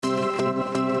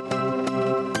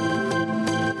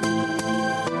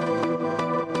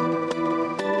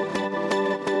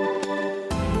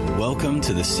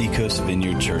Welcome to the Seacoast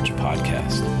Vineyard Church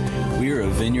podcast. We are a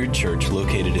vineyard church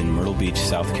located in Myrtle Beach,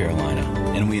 South Carolina,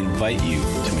 and we invite you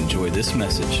to enjoy this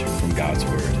message from God's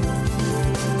Word.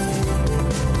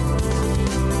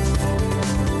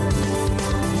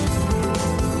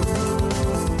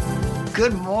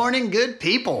 Good morning, good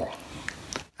people.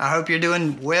 I hope you're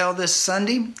doing well this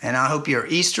Sunday, and I hope your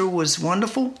Easter was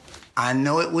wonderful. I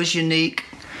know it was unique.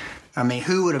 I mean,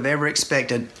 who would have ever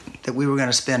expected that we were going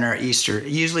to spend our Easter?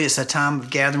 Usually it's a time of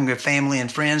gathering with family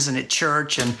and friends and at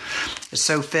church, and it's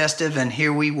so festive, and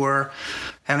here we were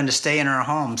having to stay in our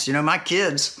homes. You know, my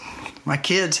kids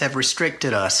have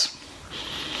restricted us.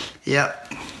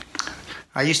 Yep.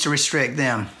 I used to restrict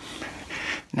them.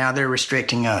 Now they're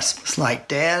restricting us. It's like,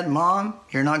 Dad, Mom,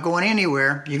 you're not going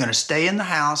anywhere. You're going to stay in the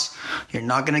house. You're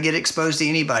not going to get exposed to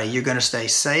anybody. You're going to stay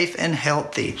safe and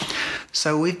healthy.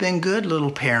 So we've been good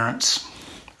little parents.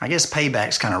 I guess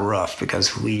payback's kind of rough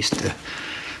because we used to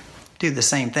do the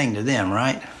same thing to them,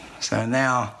 right? So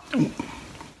now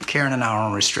Karen and I are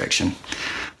on restriction.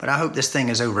 But I hope this thing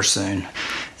is over soon.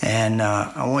 And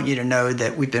I want you to know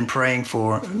that we've been praying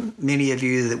for many of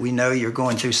you, that we know you're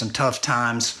going through some tough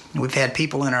times. We've had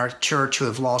people in our church who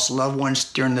have lost loved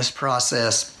ones during this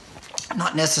process,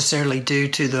 not necessarily due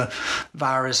to the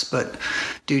virus, but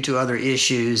due to other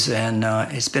issues. And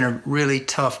it's been a really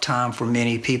tough time for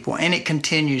many people, and it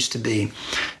continues to be.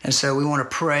 And so we want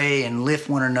to pray and lift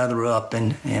one another up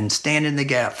and stand in the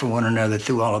gap for one another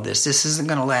through all of this. This isn't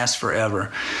going to last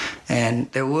forever.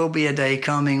 And there will be a day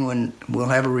coming when we'll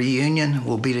have a reunion,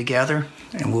 we'll be together,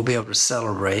 and we'll be able to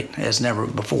celebrate as never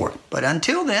before. But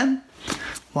until then,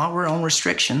 while we're on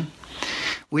restriction,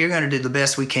 we're going to do the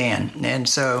best we can. And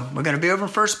so we're going to be over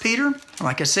in 1 Peter,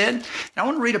 like I said. And I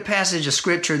want to read a passage of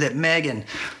scripture that Megan,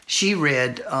 she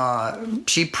read.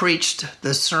 She preached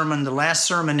the last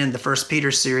sermon in the 1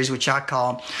 Peter series, which I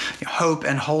call Hope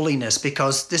and Holiness,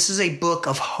 because this is a book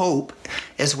of hope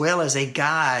as well as a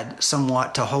guide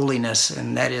somewhat to holiness,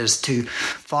 and that is to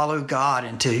follow God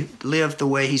and to live the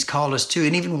way He's called us to.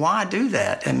 And even why do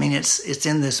that? I mean, it's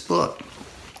in this book.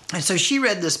 And so she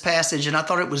read this passage, and I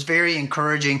thought it was very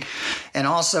encouraging. And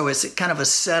also, it's kind of a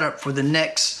setup for the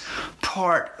next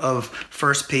part of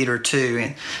 1 Peter 2.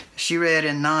 And she read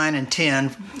in 9 and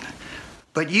 10,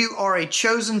 "But you are a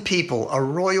chosen people, a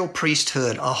royal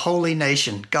priesthood, a holy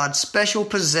nation, God's special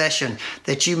possession,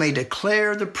 that you may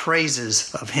declare the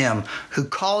praises of Him who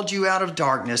called you out of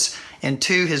darkness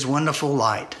into His wonderful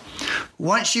light.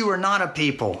 Once you were not a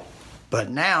people, but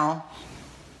now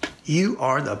you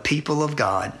are the people of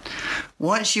God.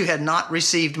 Once you had not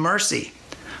received mercy,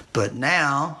 but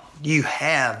now you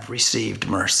have received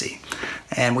mercy."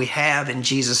 And we have in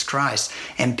Jesus Christ.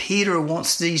 And Peter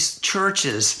wants these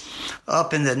churches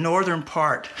up in the northern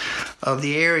part of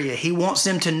the area, he wants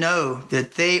them to know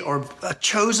that they are a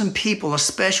chosen people, a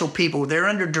special people. They're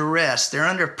under duress. They're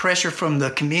under pressure from the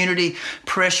community,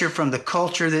 pressure from the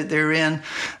culture that they're in.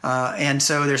 And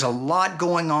so there's a lot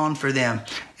going on for them.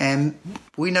 And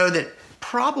we know that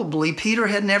probably Peter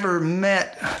had never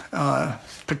met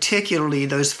particularly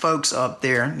those folks up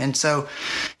there. And so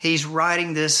he's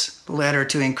writing this letter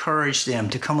to encourage them,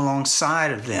 to come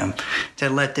alongside of them, to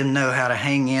let them know how to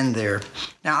hang in there.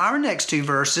 Now, our next two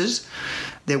verses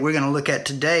that we're going to look at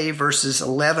today, verses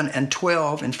 11 and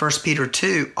 12 in 1 Peter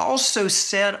 2, also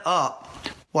set up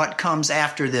what comes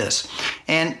after this.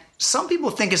 And some people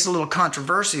think it's a little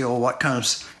controversial what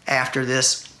comes after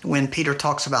this when Peter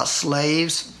talks about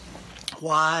slaves,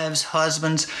 wives,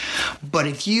 husbands. But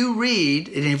if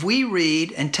we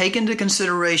read and take into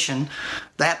consideration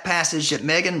that passage that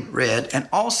Megan read, and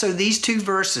also these two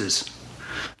verses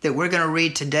that we're going to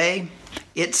read today,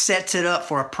 it sets it up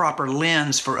for a proper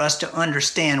lens for us to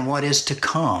understand what is to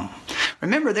come.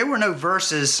 Remember, there were no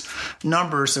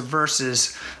numbers of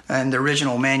verses in the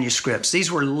original manuscripts.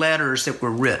 These were letters that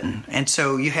were written. And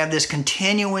so you have this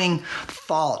continuing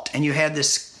thought, and you have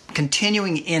this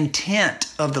continuing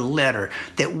intent of the letter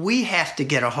that we have to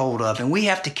get a hold of, and we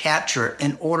have to capture it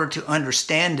in order to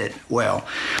understand it well.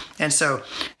 And so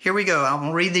here we go. I'm going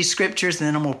to read these scriptures, and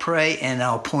then I'm going to pray, and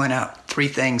I'll point out three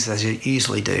things as you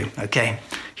usually do. Okay,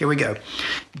 here we go.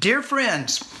 "Dear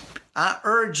friends, I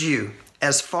urge you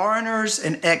as foreigners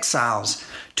and exiles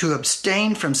to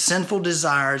abstain from sinful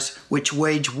desires which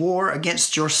wage war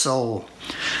against your soul.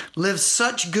 Live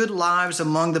such good lives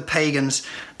among the pagans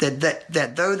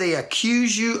that though they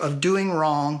accuse you of doing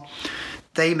wrong,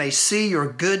 they may see your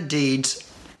good deeds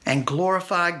and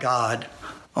glorify God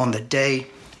on the day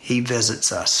He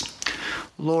visits us."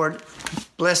 Lord,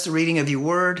 Bless the reading of your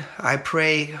word. I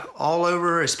pray all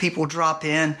over as people drop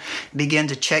in, begin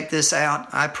to check this out.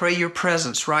 I pray your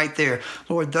presence right there.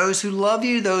 Lord, those who love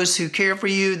you, those who care for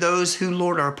you, those who,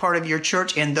 Lord, are a part of your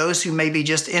church, and those who may be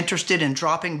just interested in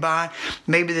dropping by,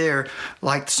 maybe they're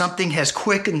like something has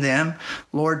quickened them,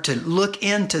 Lord, to look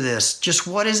into this. Just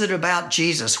what is it about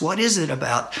Jesus? What is it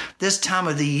about this time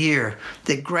of the year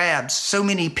that grabs so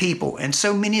many people and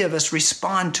so many of us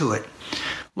respond to it?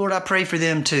 Lord, I pray for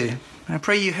them too. I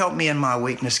pray you help me in my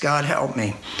weakness. God, help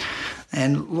me.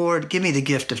 And Lord, give me the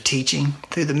gift of teaching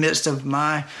through the midst of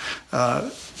my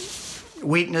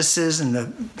weaknesses and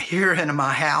the here in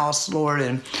my house, Lord.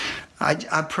 And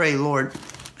I pray, Lord,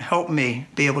 help me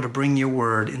be able to bring your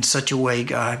word in such a way,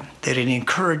 God, that it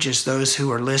encourages those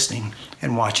who are listening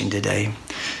and watching today.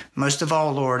 Most of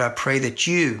all, Lord, I pray that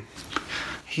you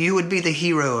would be the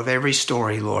hero of every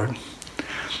story, Lord.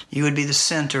 You would be the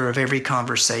center of every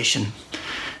conversation.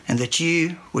 And that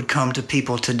you would come to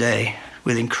people today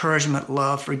with encouragement,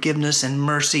 love, forgiveness, and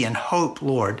mercy and hope,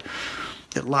 Lord,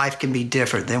 that life can be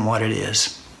different than what it is.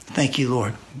 Thank you,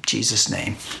 Lord. In Jesus'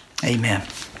 name, amen.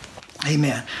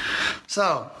 Amen.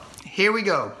 So here we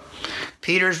go.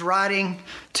 Peter's writing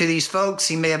to these folks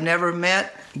he may have never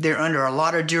met. They're under a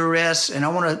lot of duress. And I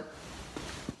want to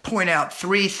point out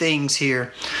three things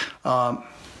here,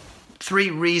 three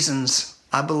reasons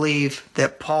I believe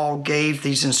that Paul gave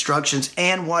these instructions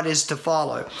and what is to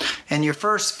follow. And your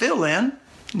first fill-in,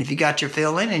 if you got your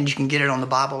fill-in, and you can get it on the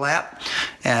Bible app,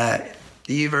 the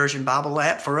YouVersion Bible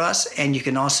app for us, and you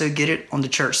can also get it on the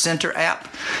Church Center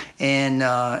app,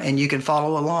 and you can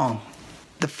follow along.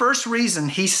 The first reason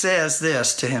he says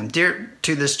this to him,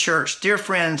 to this church, dear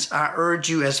friends, I urge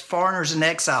you as foreigners and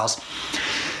exiles.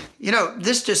 You know,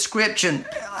 this description,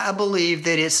 I believe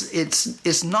that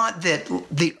it's not that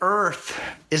the earth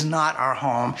is not our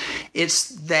home. It's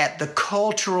that the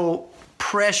cultural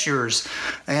pressures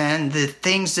and the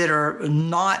things that are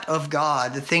not of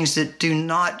God, the things that do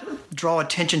not draw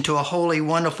attention to a holy,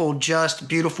 wonderful, just,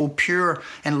 beautiful, pure,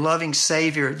 and loving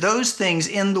Savior, those things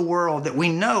in the world that we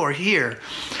know are here,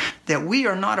 that we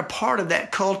are not a part of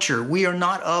that culture. We are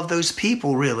not of those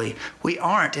people, really. We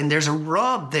aren't, and there's a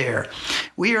rub there.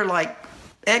 We are like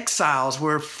exiles.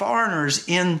 We're foreigners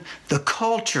in the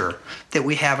culture that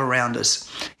we have around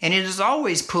us. And it is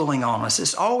always pulling on us.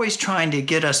 It's always trying to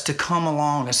get us to come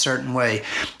along a certain way.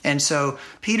 And so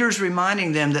Peter's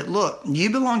reminding them that, look, you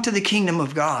belong to the kingdom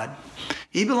of God.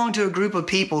 You belong to a group of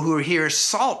people who are here,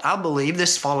 salt, I believe,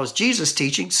 this follows Jesus'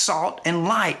 teaching, salt and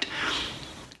light.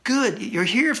 Good. You're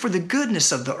here for the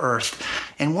goodness of the earth.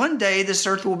 And one day this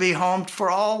earth will be home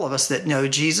for all of us that know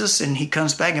Jesus, and he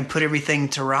comes back and put everything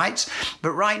to rights.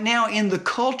 But right now, in the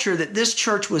culture that this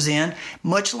church was in,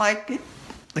 much like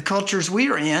the cultures we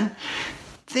are in,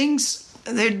 things,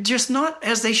 they're just not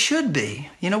as they should be.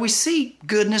 You know, we see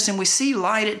goodness and we see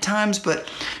light at times, but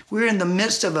we're in the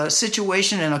midst of a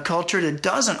situation and a culture that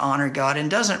doesn't honor God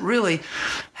and doesn't really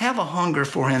have a hunger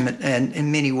for him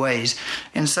in many ways.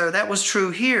 And so that was true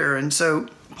here. And so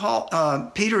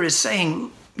Peter is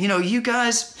saying, you know, you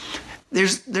guys,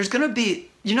 there's going to be,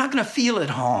 you're not going to feel at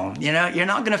home. You know, you're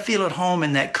not going to feel at home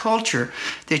in that culture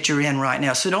that you're in right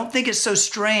now. So don't think it's so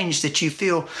strange that you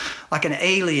feel like an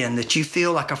alien, that you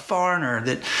feel like a foreigner,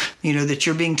 that, you know, that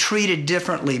you're being treated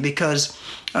differently, because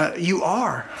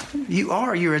you're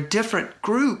a different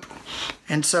group.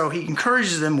 And so he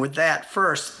encourages them with that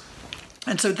first.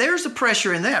 And so there's the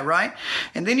pressure in that, right?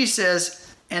 And then he says,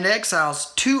 and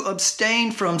exiles, to abstain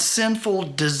from sinful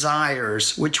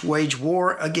desires which wage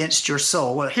war against your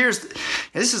soul. Well,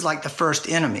 this is like the first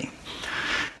enemy.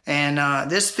 And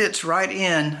this fits right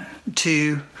in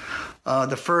to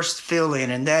the first fill-in,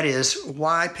 and that is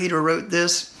why Peter wrote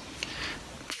this: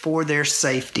 for their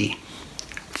safety.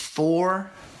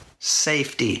 For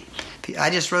safety. I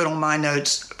just wrote on my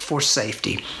notes, for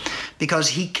safety, because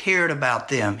he cared about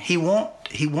them. He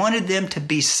wanted them to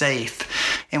be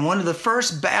safe. And one of the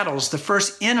first battles, the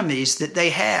first enemies that they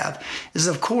have is,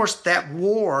 of course, that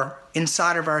war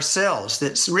inside of ourselves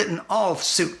that's written all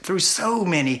through so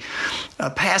many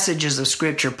passages of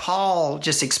Scripture. Paul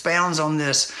just expounds on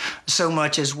this so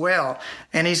much as well.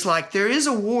 And he's like, there is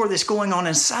a war that's going on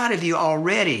inside of you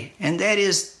already, and that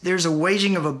is there's a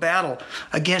waging of a battle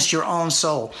against your own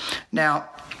soul. Now,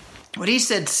 when he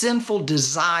said sinful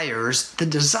desires, the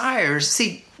desires,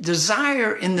 see,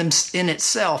 desire in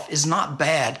itself is not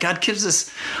bad. God gives us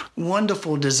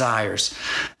wonderful desires.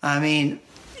 I mean,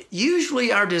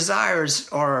 usually our desires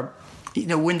are, you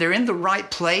know, when they're in the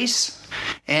right place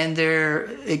and they're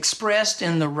expressed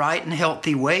in the right and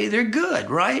healthy way, they're good,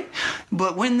 right?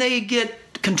 But when they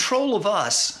get control of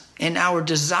us and our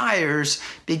desires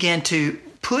begin to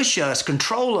push us,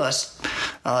 control us,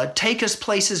 take us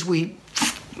places we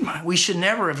should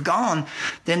never have gone,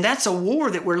 then that's a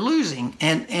war that we're losing.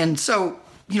 And so,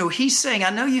 he's saying, I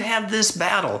know you have this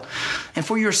battle, and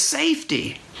for your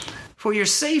safety, for the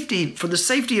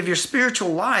safety of your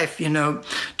spiritual life,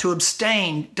 to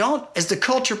abstain. Don't, as the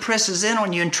culture presses in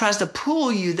on you and tries to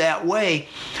pull you that way,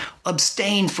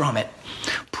 abstain from it.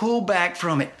 Pull back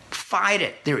from it. Fight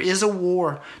it. There is a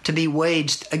war to be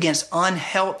waged against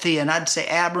unhealthy, and I'd say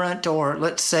aberrant, or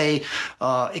let's say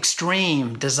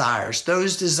extreme desires.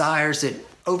 Those desires that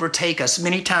overtake us.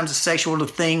 Many times the sexual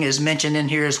thing is mentioned in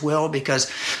here as well,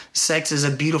 because sex is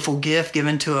a beautiful gift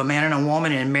given to a man and a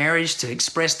woman in marriage to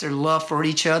express their love for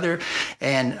each other.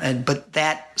 But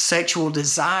that sexual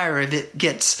desire, if it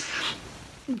gets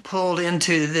pulled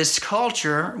into this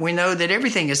culture, we know that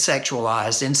everything is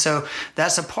sexualized, and so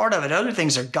that's a part of it. Other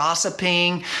things are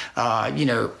gossiping,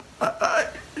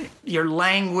 your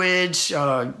language,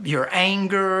 your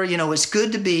anger. It's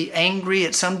good to be angry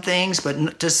at some things,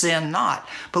 but to sin not.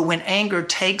 But when anger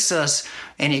takes us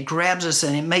and it grabs us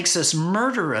and it makes us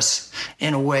murderous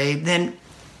in a way, then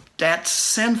that's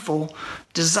sinful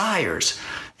desires.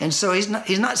 And so he's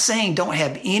not saying don't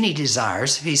have any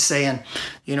desires. He's saying,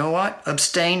 you know what?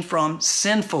 Abstain from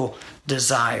sinful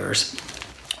desires,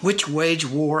 which wage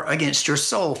war against your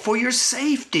soul. For your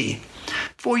safety.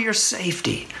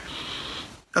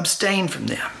 Abstain from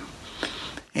them.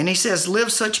 And he says,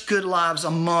 live such good lives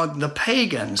among the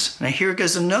pagans. Now here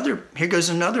goes another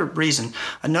reason,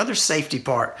 another safety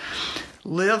part.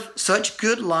 Live such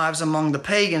good lives among the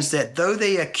pagans that though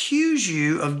they accuse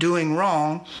you of doing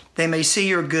wrong, they may see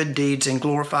your good deeds and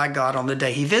glorify God on the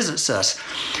day he visits us.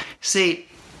 See,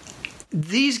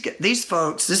 these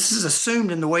folks, this is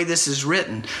assumed in the way this is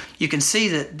written. You can see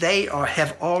that they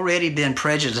have already been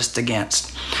prejudiced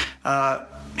against.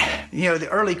 The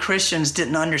early Christians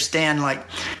didn't understand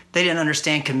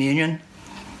communion.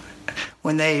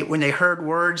 When they heard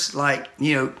words like,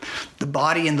 the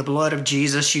body and the blood of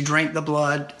Jesus, you drink the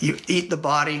blood, you eat the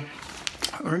body.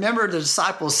 Remember, the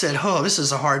disciples said, oh, this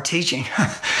is a hard teaching,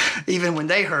 even when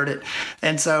they heard it.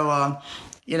 And so,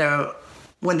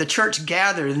 when the church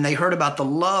gathered and they heard about the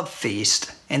love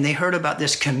feast and they heard about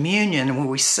this communion where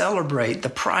we celebrate the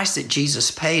price that Jesus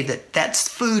paid, that's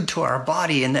food to our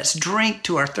body and that's drink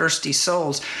to our thirsty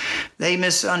souls, they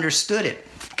misunderstood it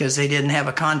because they didn't have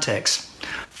a context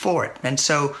for it. And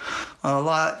so a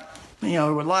lot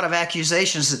of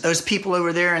accusations that those people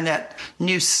over there in that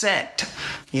new sect,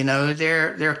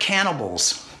 they're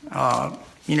cannibals.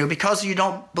 Because you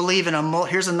don't believe in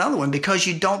here's another one, because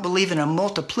you don't believe in a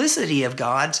multiplicity of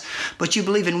gods, but you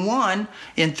believe in one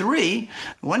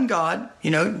God,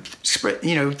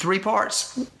 three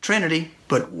parts, Trinity,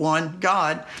 but one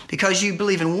God. Because you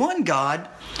believe in one God,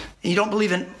 and you don't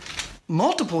believe in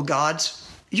multiple gods,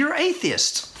 you're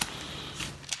atheists.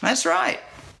 That's right.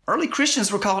 Early Christians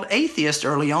were called atheists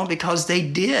early on because they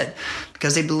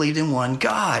believed in one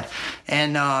God.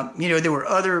 And, there were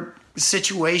other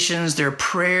situations, their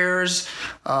prayers,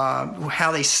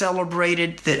 how they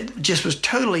celebrated that just was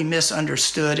totally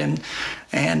misunderstood. And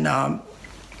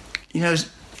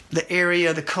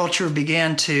the culture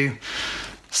began to,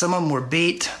 some of them were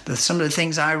beat. Some of the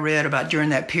things I read about during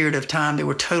that period of time, they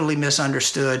were totally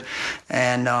misunderstood,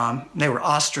 and they were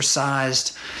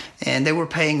ostracized, and they were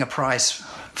paying a price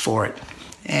for it.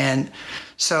 And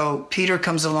so Peter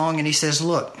comes along and he says,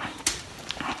 look,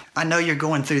 I know you're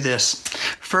going through this.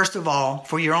 First of all,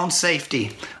 for your own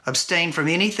safety, abstain from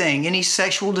any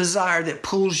sexual desire that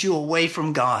pulls you away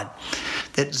from God,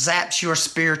 that zaps your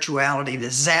spirituality,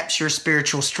 that zaps your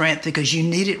spiritual strength, because you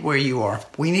need it where you are.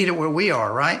 We need it where we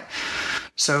are, right?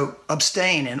 So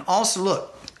abstain. And also,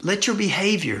 look, let your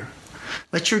behavior,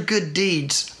 let your good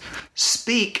deeds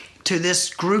speak to this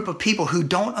group of people who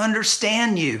don't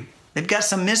understand you. They've got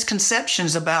some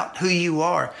misconceptions about who you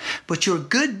are, but your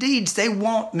good deeds, they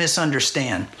won't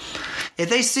misunderstand. If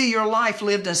they see your life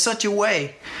lived in such a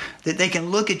way that they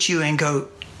can look at you and go,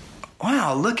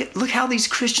 wow, look how these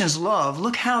Christians love.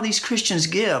 Look how these Christians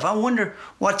give. I wonder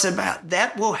what's about.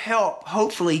 That will help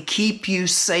hopefully keep you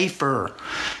safer.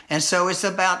 And so it's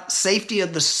about safety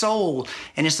of the soul,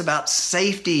 and it's about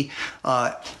safety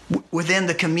within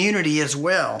the community as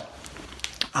well.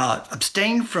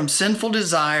 Abstain from sinful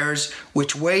desires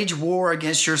which wage war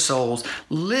against your souls.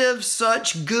 Live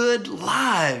such good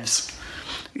lives.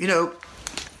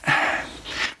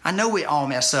 I know we all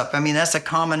mess up. I mean, that's a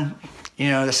common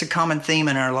theme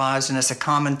in our lives, and it's a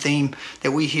common theme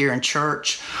that we hear in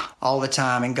church all the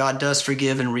time. And God does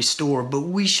forgive and restore, but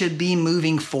we should be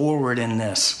moving forward in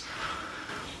this.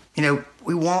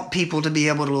 We want people to be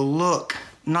able to look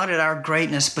not at our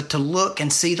greatness, but to look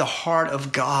and see the heart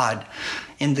of God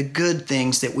in the good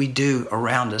things that we do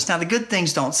around us. Now, the good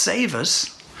things don't save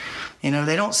us. They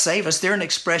don't save us. They're an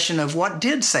expression of what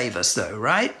did save us, though,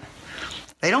 right?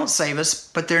 They don't save us,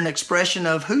 but they're an expression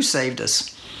of who saved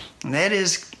us. And that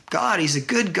is God. He's a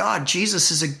good God.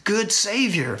 Jesus is a good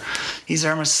Savior. He's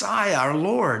our Messiah, our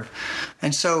Lord.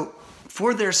 And so,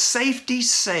 for their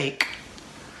safety's sake,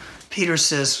 Peter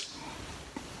says,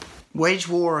 wage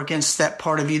war against that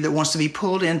part of you that wants to be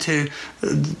pulled into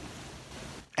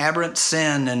aberrant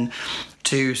sin and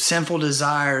to sinful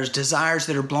desires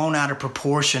that are blown out of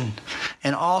proportion.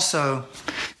 And also,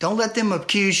 don't let them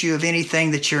accuse you of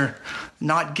anything that you're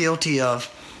not guilty of.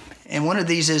 And one of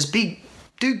these is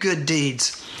do good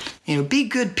deeds. Be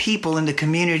good people in the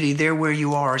community there where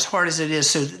you are, as hard as it is,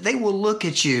 so that they will look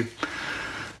at you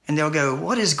and they'll go,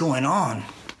 what is going on?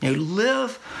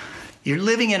 You're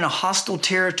living in a hostile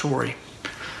territory.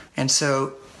 And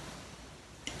so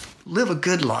live a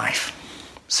good life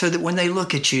so that when they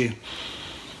look at you,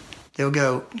 they'll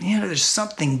go, there's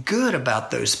something good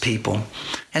about those people.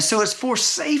 And so it's for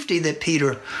safety that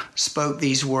Peter spoke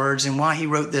these words and why he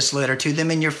wrote this letter to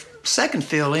them. And your second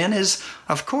fill-in is,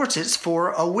 of course, it's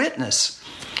for a witness.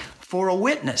 For a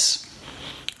witness.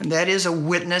 And that is a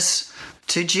witness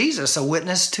to Jesus, a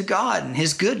witness to God and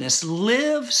his goodness.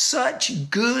 Live such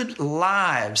good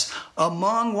lives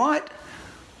among what?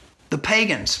 The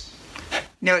pagans.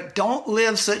 Don't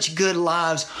live such good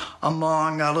lives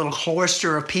among a little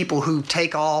cloister of people who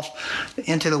take off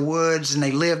into the woods and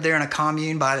they live there in a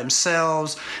commune by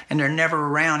themselves and they're never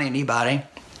around anybody.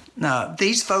 No,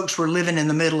 these folks were living in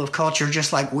the middle of culture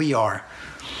just like we are.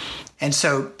 And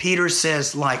so Peter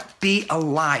says, be a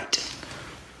light.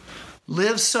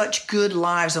 Live such good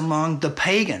lives among the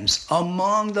pagans.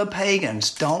 Among the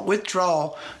pagans. Don't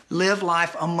withdraw. Live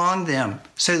life among them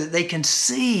so that they can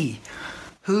see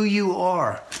who you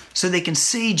are, so they can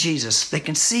see Jesus, they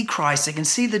can see Christ, they can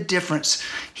see the difference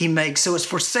he makes. So it's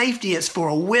for safety, it's for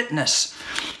a witness.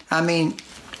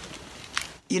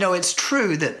 It's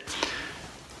true that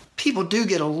people do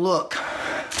get a look,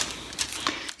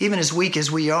 even as weak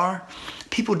as we are,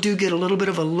 people do get a little bit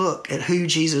of a look at who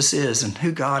Jesus is and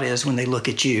who God is when they look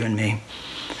at you and me.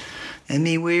 And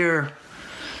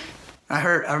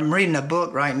I'm reading a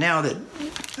book right now that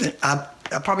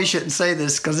I probably shouldn't say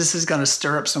this because this is going to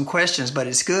stir up some questions, but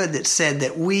it's good that said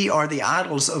that we are the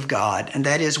idols of God, and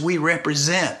that is we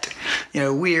represent,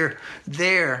 we're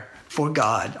there for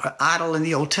God. Our idol in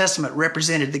the Old Testament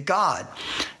represented the God.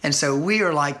 And so we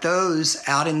are like those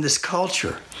out in this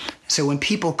culture. So when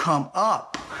people come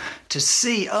up to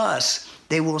see us,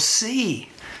 they will see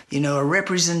a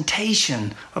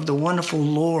representation of the wonderful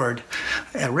Lord,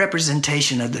 a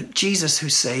representation of the Jesus who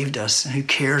saved us and who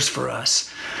cares for us.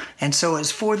 And so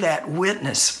it's for that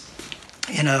witness,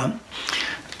 And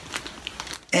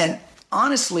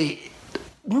honestly,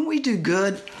 when we do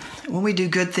good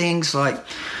things like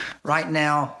right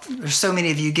now, there's so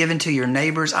many of you giving to your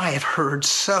neighbors. I have heard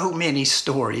so many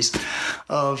stories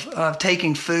of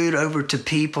taking food over to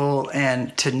people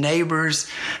and to neighbors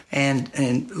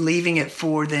and leaving it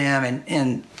for them.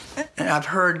 And I've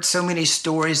heard so many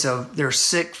stories of their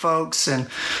sick folks and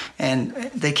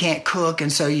they can't cook.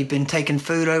 And so you've been taking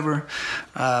food over.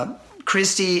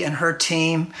 Christy and her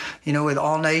team, with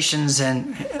All Nations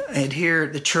and here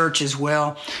at the church as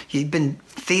well, you've been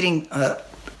feeding a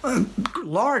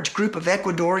large group of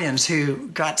Ecuadorians who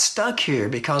got stuck here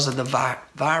because of the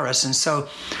virus. And so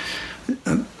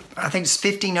I think it's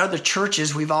 15 other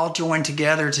churches. We've all joined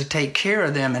together to take care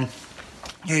of them. And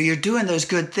you're doing those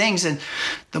good things. And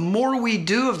the more we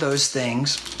do of those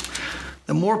things,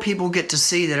 the more people get to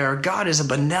see that our God is a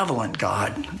benevolent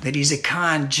God, that he's a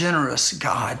kind, generous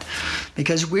God,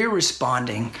 because we're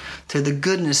responding to the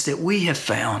goodness that we have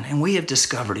found and we have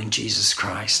discovered in Jesus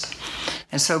Christ.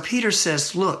 And so Peter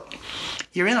says, look,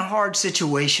 you're in a hard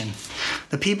situation.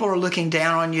 The people are looking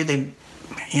down on you.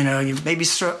 You may be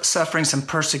suffering some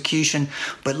persecution,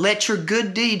 but let your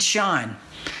good deeds shine.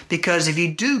 Because if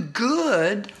you do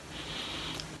good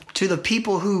to the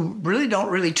people who really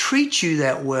don't really treat you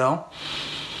that well,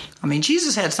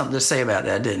 Jesus had something to say about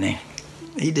that, didn't he?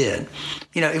 He did.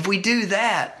 If we do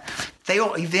that, they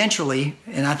will eventually,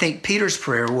 and I think Peter's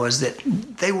prayer was that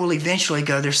they will eventually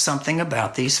go, there's something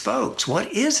about these folks.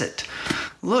 What is it?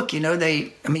 Look,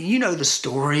 the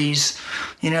stories.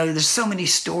 There's so many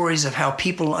stories of how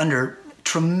people under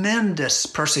tremendous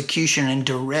persecution and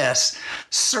duress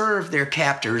served their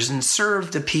captors and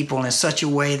served the people in such a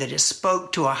way that it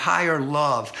spoke to a higher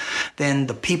love than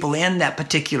the people in that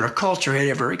particular culture had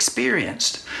ever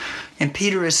experienced. And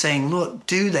Peter is saying, look,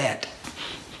 do that.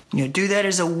 Do that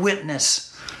as a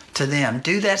witness to them.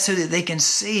 Do that so that they can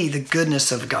see the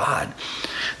goodness of God.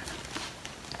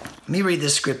 Let me read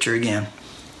this scripture again.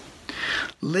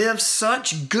 Live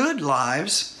such good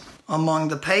lives among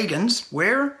the pagans.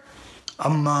 Where?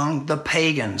 Among the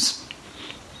pagans.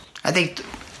 I think,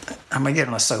 I'm going to get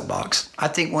on a soapbox. I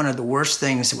think one of the worst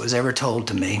things that was ever told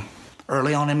to me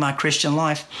early on in my Christian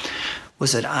life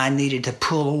was that I needed to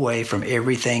pull away from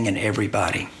everything and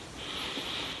everybody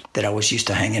that I was used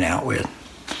to hanging out with.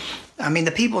 I mean,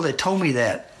 the people that told me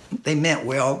that, they meant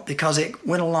well, because it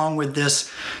went along with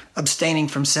this abstaining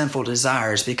from sinful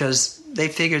desires, because they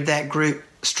figured that group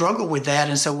struggled with that,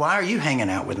 and so why are you hanging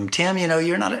out with them? Tim,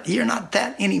 you're not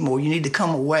that anymore. You need to come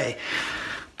away.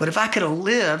 But if I could have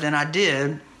lived, and I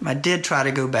did try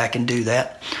to go back and do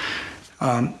that,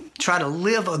 try to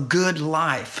live a good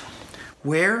life.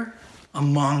 Where?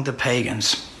 Among the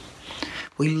pagans.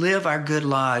 We live our good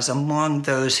lives among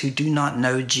those who do not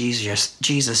know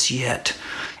Jesus yet,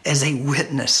 as a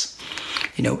witness,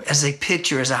 as a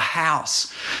picture, as a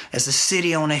house, as a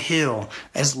city on a hill,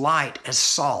 as light, as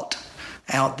salt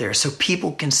out there, so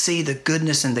people can see the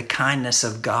goodness and the kindness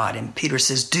of God. And Peter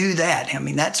says, do that. I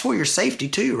mean, that's for your safety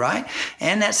too, right?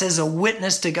 And that's as a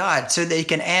witness to God, so they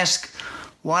can ask,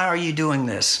 why are you doing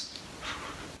this?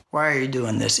 Why are you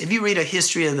doing this? If you read a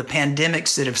history of the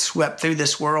pandemics that have swept through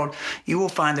this world, you will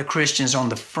find the Christians on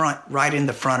the front, right in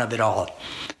the front of it all,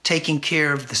 taking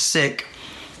care of the sick,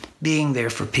 being there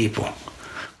for people.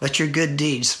 Let your good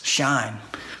deeds shine.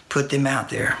 Put them out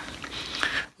there.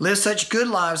 Live such good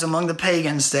lives among the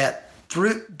pagans that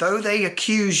though they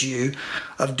accuse you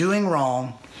of doing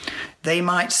wrong, they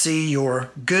might see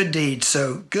your good deeds.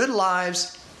 So good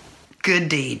lives, good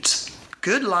deeds.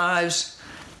 Good lives,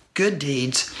 good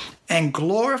deeds, and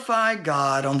glorify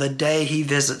God on the day he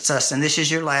visits us. And this is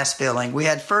your last filling. We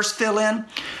had first fill in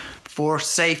for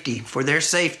safety, for their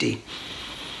safety.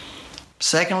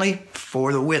 Secondly,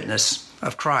 for the witness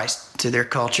of Christ to their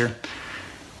culture.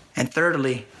 And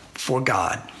thirdly, for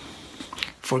God.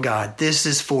 For God. This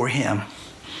is for him.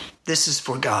 This is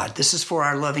for God. This is for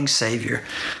our loving Savior.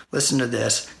 Listen to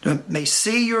this. May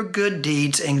see your good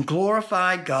deeds and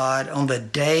glorify God on the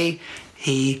day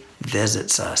he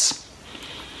visits us.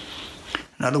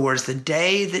 In other words, the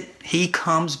day that he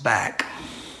comes back,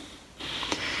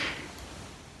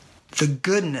 the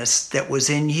goodness that was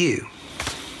in you,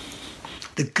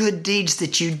 the good deeds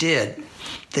that you did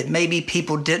that maybe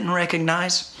people didn't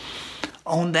recognize,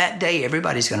 on that day,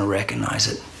 everybody's going to recognize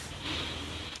it.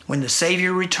 When the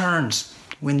Savior returns,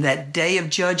 when that day of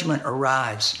judgment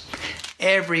arrives,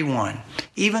 everyone,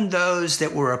 even those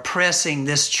that were oppressing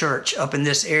this church up in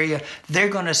this area, they're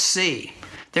going to see.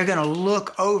 They're going to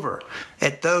look over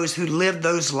at those who lived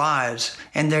those lives,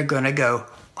 and they're going to go,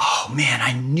 oh man,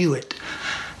 I knew it.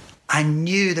 I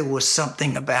knew there was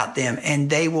something about them, and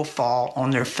they will fall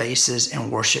on their faces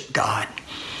and worship God.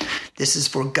 This is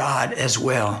for God as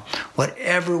well.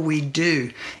 Whatever we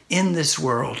do in this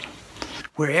world,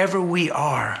 wherever we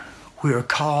are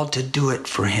called to do it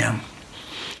for him.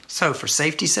 So for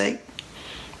safety's sake,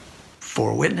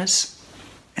 for witness,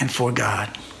 and for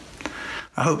God.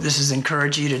 I hope this has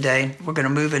encouraged you today. We're going to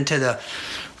move into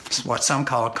what some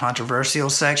call a controversial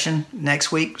section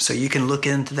next week, so you can look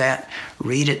into that,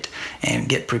 read it, and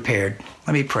get prepared.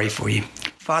 Let me pray for you.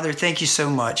 Father, thank you so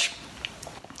much.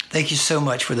 Thank you so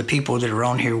much for the people that are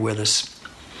on here with us.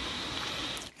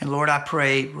 And Lord, I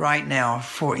pray right now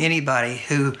for anybody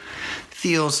who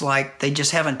feels like they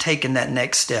just haven't taken that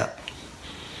next step.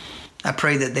 I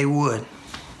pray that they would.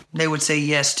 They would say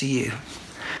yes to you.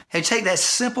 They take that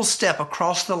simple step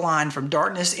across the line from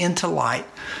darkness into light,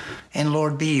 and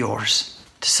Lord, be yours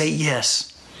to say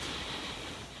yes.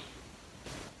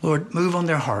 Lord, move on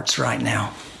their hearts right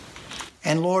now.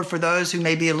 And Lord, for those who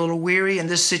may be a little weary in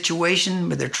this situation,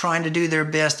 but they're trying to do their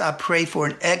best, I pray for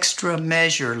an extra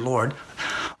measure, Lord,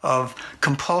 of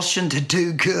compulsion to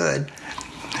do good.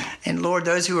 And Lord,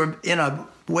 those who are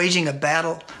waging a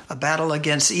battle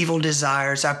against evil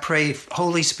desires, I pray,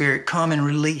 Holy Spirit, come and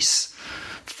release,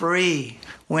 free,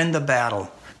 win the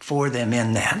battle for them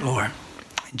in that, Lord.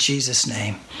 In Jesus'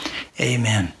 name,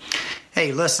 amen.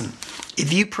 Hey, listen,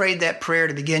 if you prayed that prayer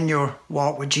to begin your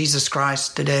walk with Jesus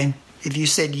Christ today, if you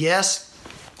said yes,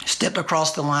 stepped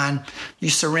across the line, you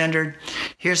surrendered,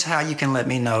 here's how you can let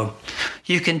me know.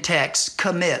 You can text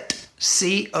COMMIT,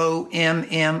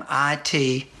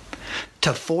 COMMIT,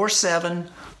 to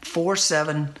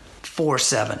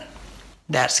 474747.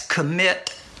 That's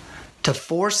COMMIT to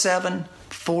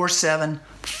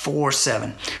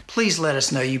 474747. Please let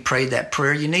us know you prayed that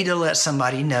prayer. You need to let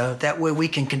somebody know. That way we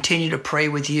can continue to pray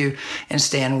with you and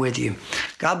stand with you.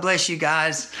 God bless you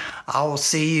guys. I will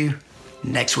see you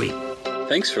next week.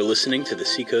 Thanks for listening to the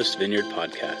Seacoast Vineyard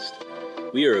Podcast.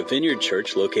 We are a vineyard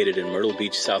church located in Myrtle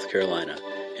Beach, South Carolina,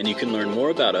 and you can learn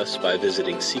more about us by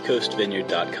visiting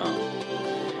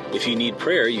seacoastvineyard.com. If you need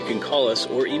prayer, you can call us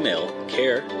or email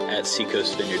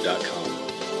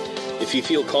care@seacoastvineyard.com. If you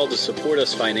feel called to support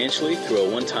us financially through a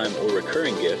one-time or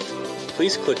recurring gift,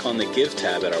 please click on the Give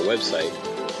tab at our website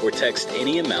or text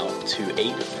any amount to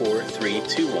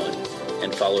 84321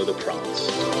 and follow the prompts.